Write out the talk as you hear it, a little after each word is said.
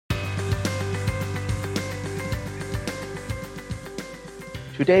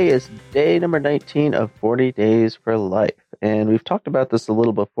Today is day number 19 of 40 Days for Life. And we've talked about this a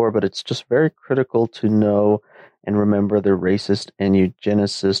little before, but it's just very critical to know and remember the racist and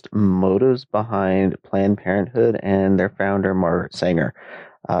eugenicist motives behind Planned Parenthood and their founder, Margaret Sanger.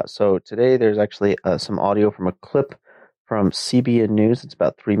 So today there's actually some audio from a clip from CBN News. It's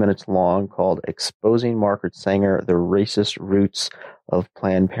about 3 minutes long, called Exposing Margaret Sanger, the Racist Roots of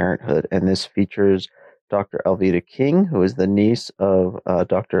Planned Parenthood. And this features Dr. Alveda King, who is the niece of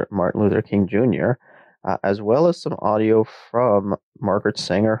Dr. Martin Luther King Jr., as well as some audio from Margaret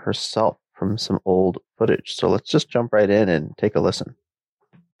Sanger herself from some old footage. So let's just jump right in and take a listen.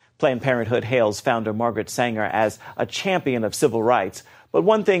 Planned Parenthood hails founder Margaret Sanger as a champion of civil rights. But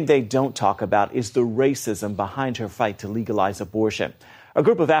one thing they don't talk about is the racism behind her fight to legalize abortion. A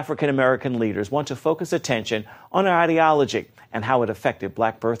group of African-American leaders want to focus attention on her ideology and how it affected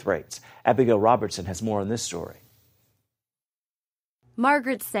black birth rates. Abigail Robertson has more on this story.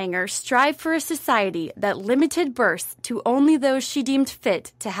 Margaret Sanger strived for a society that limited births to only those she deemed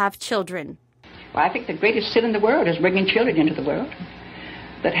fit to have children. Well, I think the greatest sin in the world is bringing children into the world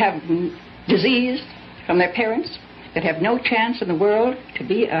that have disease from their parents, that have no chance in the world to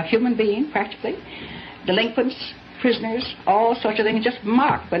be a human being, practically. Delinquents, prisoners, all sorts of things just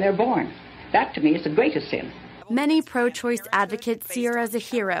marked when they're born. That, to me, is the greatest sin. Many pro-choice advocates see her as a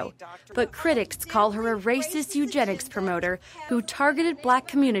hero, but critics call her a racist eugenics promoter who targeted black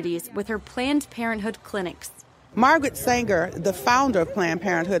communities with her Planned Parenthood clinics. Margaret Sanger, the founder of Planned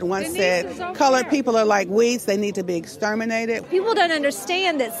Parenthood, once said, colored people are like weeds, they need to be exterminated. People don't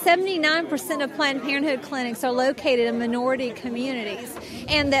understand that 79% of Planned Parenthood clinics are located in minority communities,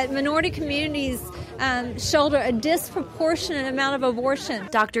 and that minority communities shoulder a disproportionate amount of abortion.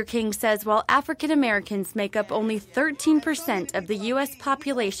 Dr. King says while African Americans make up only 13% of the U.S.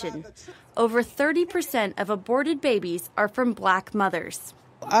 population, over 30% of aborted babies are from black mothers.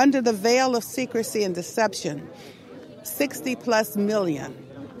 Under the veil of secrecy and deception, 60+ million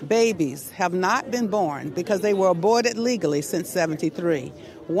babies have not been born because they were aborted legally since '73.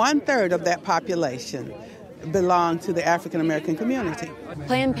 1/3 of that population belong to the African American community.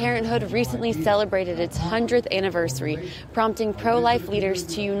 Planned Parenthood recently celebrated its 100th anniversary, prompting pro-life leaders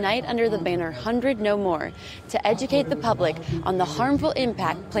to unite under the banner 100 No More to educate the public on the harmful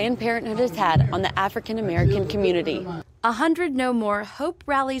impact Planned Parenthood has had on the African American community. 100 No More hope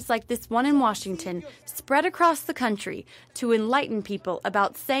rallies like this one in Washington spread across the country to enlighten people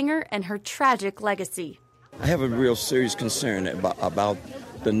about Sanger and her tragic legacy. I have a real serious concern about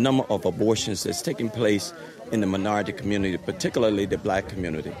the number of abortions that's taking place in the minority community, particularly the black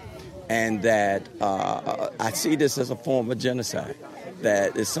community. And that I see this as a form of genocide.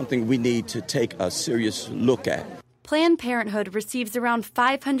 That is something we need to take a serious look at. Planned Parenthood receives around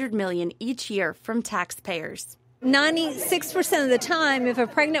 $500 million each year from taxpayers. 96% of the time, if a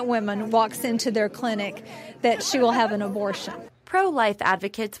pregnant woman walks into their clinic, that she will have an abortion. Pro-life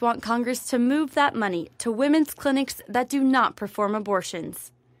advocates want Congress to move that money to women's clinics that do not perform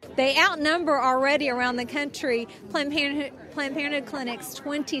abortions. They outnumber already around the country Planned Parenthood clinics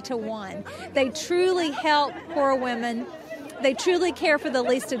 20-1. They truly help poor women. They truly care for the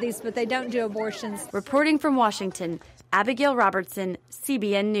least of these, but they don't do abortions. Reporting from Washington, Abigail Robertson,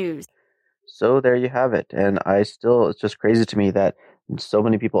 CBN News. So there you have it. And it's just crazy to me that so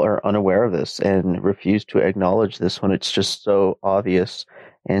many people are unaware of this and refuse to acknowledge this when it's just so obvious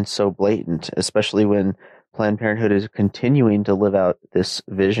and so blatant, especially when Planned Parenthood is continuing to live out this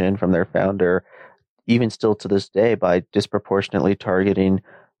vision from their founder, even still to this day, by disproportionately targeting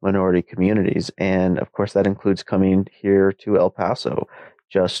minority communities. And of course, that includes coming here to El Paso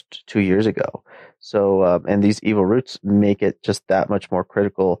just 2 years ago. So, and these evil roots make it just that much more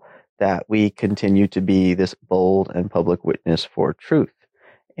critical that we continue to be this bold and public witness for truth.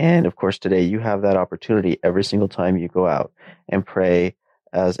 And of course, today you have that opportunity every single time you go out and pray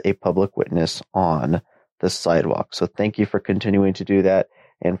as a public witness on the sidewalk. So thank you for continuing to do that.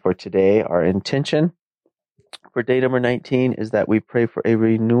 And for today, our intention for day number 19 is that we pray for a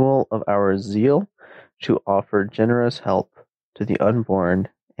renewal of our zeal to offer generous help to the unborn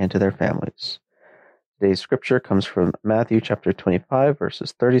and to their families. Today's scripture comes from Matthew chapter 25,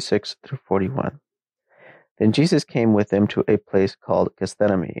 verses 36 through 41. Then Jesus came with them to a place called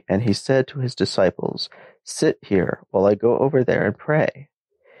Gethsemane, and he said to his disciples, "Sit here while I go over there and pray."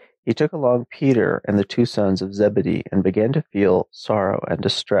 He took along Peter and the 2 sons of Zebedee and began to feel sorrow and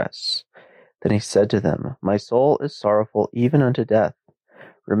distress. Then he said to them, "My soul is sorrowful even unto death.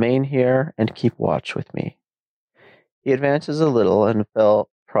 Remain here and keep watch with me." He advances a little and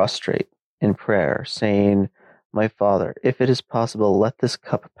fell prostrate in prayer, saying, "My Father, if it is possible, let this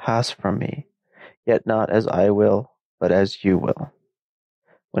cup pass from me. Yet not as I will, but as you will."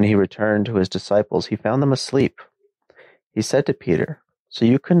 When he returned to his disciples, he found them asleep. He said to Peter, "So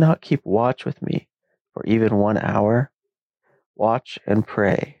you could not keep watch with me for even 1 hour? Watch and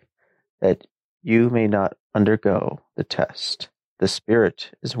pray that you may not undergo the test. The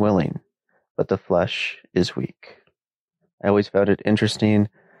spirit is willing, but the flesh is weak." I always found it interesting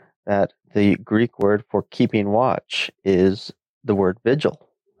that the Greek word for keeping watch is the word vigil.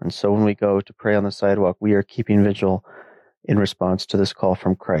 And so when we go to pray on the sidewalk, we are keeping vigil in response to this call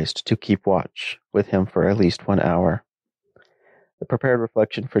from Christ to keep watch with him for at least 1 hour. The prepared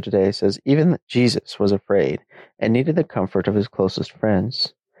reflection for today says, even Jesus was afraid and needed the comfort of his closest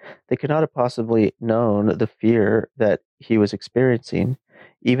friends. They could not have possibly known the fear that he was experiencing,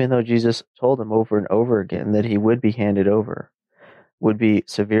 even though Jesus told them over and over again that he would be handed over, would be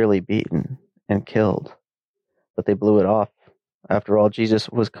severely beaten and killed. But they blew it off. After all, Jesus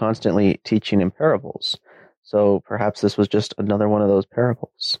was constantly teaching in parables, so perhaps this was just another one of those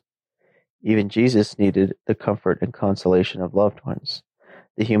parables. Even Jesus needed the comfort and consolation of loved ones,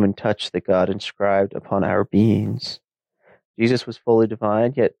 the human touch that God inscribed upon our beings. Jesus was fully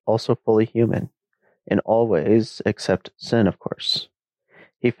divine, yet also fully human, in all ways except sin, of course.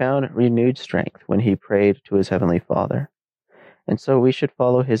 He found renewed strength when he prayed to his heavenly Father. And so we should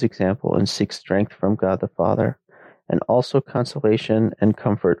follow his example and seek strength from God the Father, and also consolation and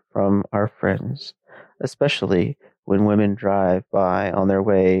comfort from our friends, especially when women drive by on their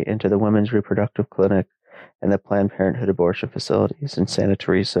way into the Women's Reproductive Clinic and the Planned Parenthood abortion facilities in Santa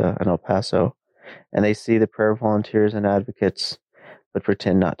Teresa and El Paso, and they see the prayer volunteers and advocates, but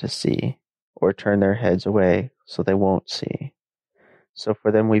pretend not to see, or turn their heads away so they won't see. So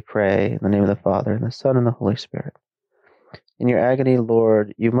for them we pray in the name of the Father, and the Son, and the Holy Spirit. In your agony,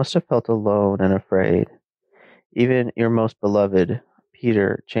 Lord, you must have felt alone and afraid. Even your most beloved,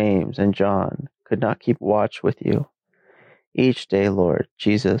 Peter, James, and John, could not keep watch with you. Each day, Lord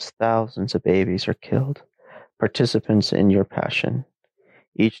Jesus, thousands of babies are killed, participants in your passion.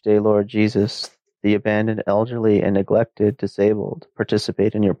 Each day, Lord Jesus, the abandoned, elderly, and neglected, disabled,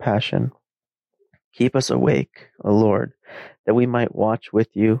 participate in your passion. Keep us awake, O Lord, that we might watch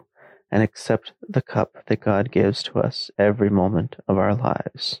with you and accept the cup that God gives to us every moment of our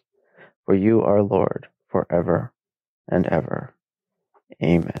lives. For you are Lord forever and ever.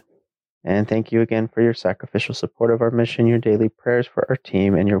 Amen. And thank you again for your sacrificial support of our mission, your daily prayers for our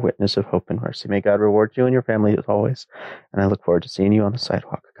team, and your witness of hope and mercy. May God reward you and your family as always. And I look forward to seeing you on the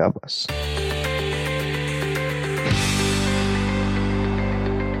sidewalk. God bless.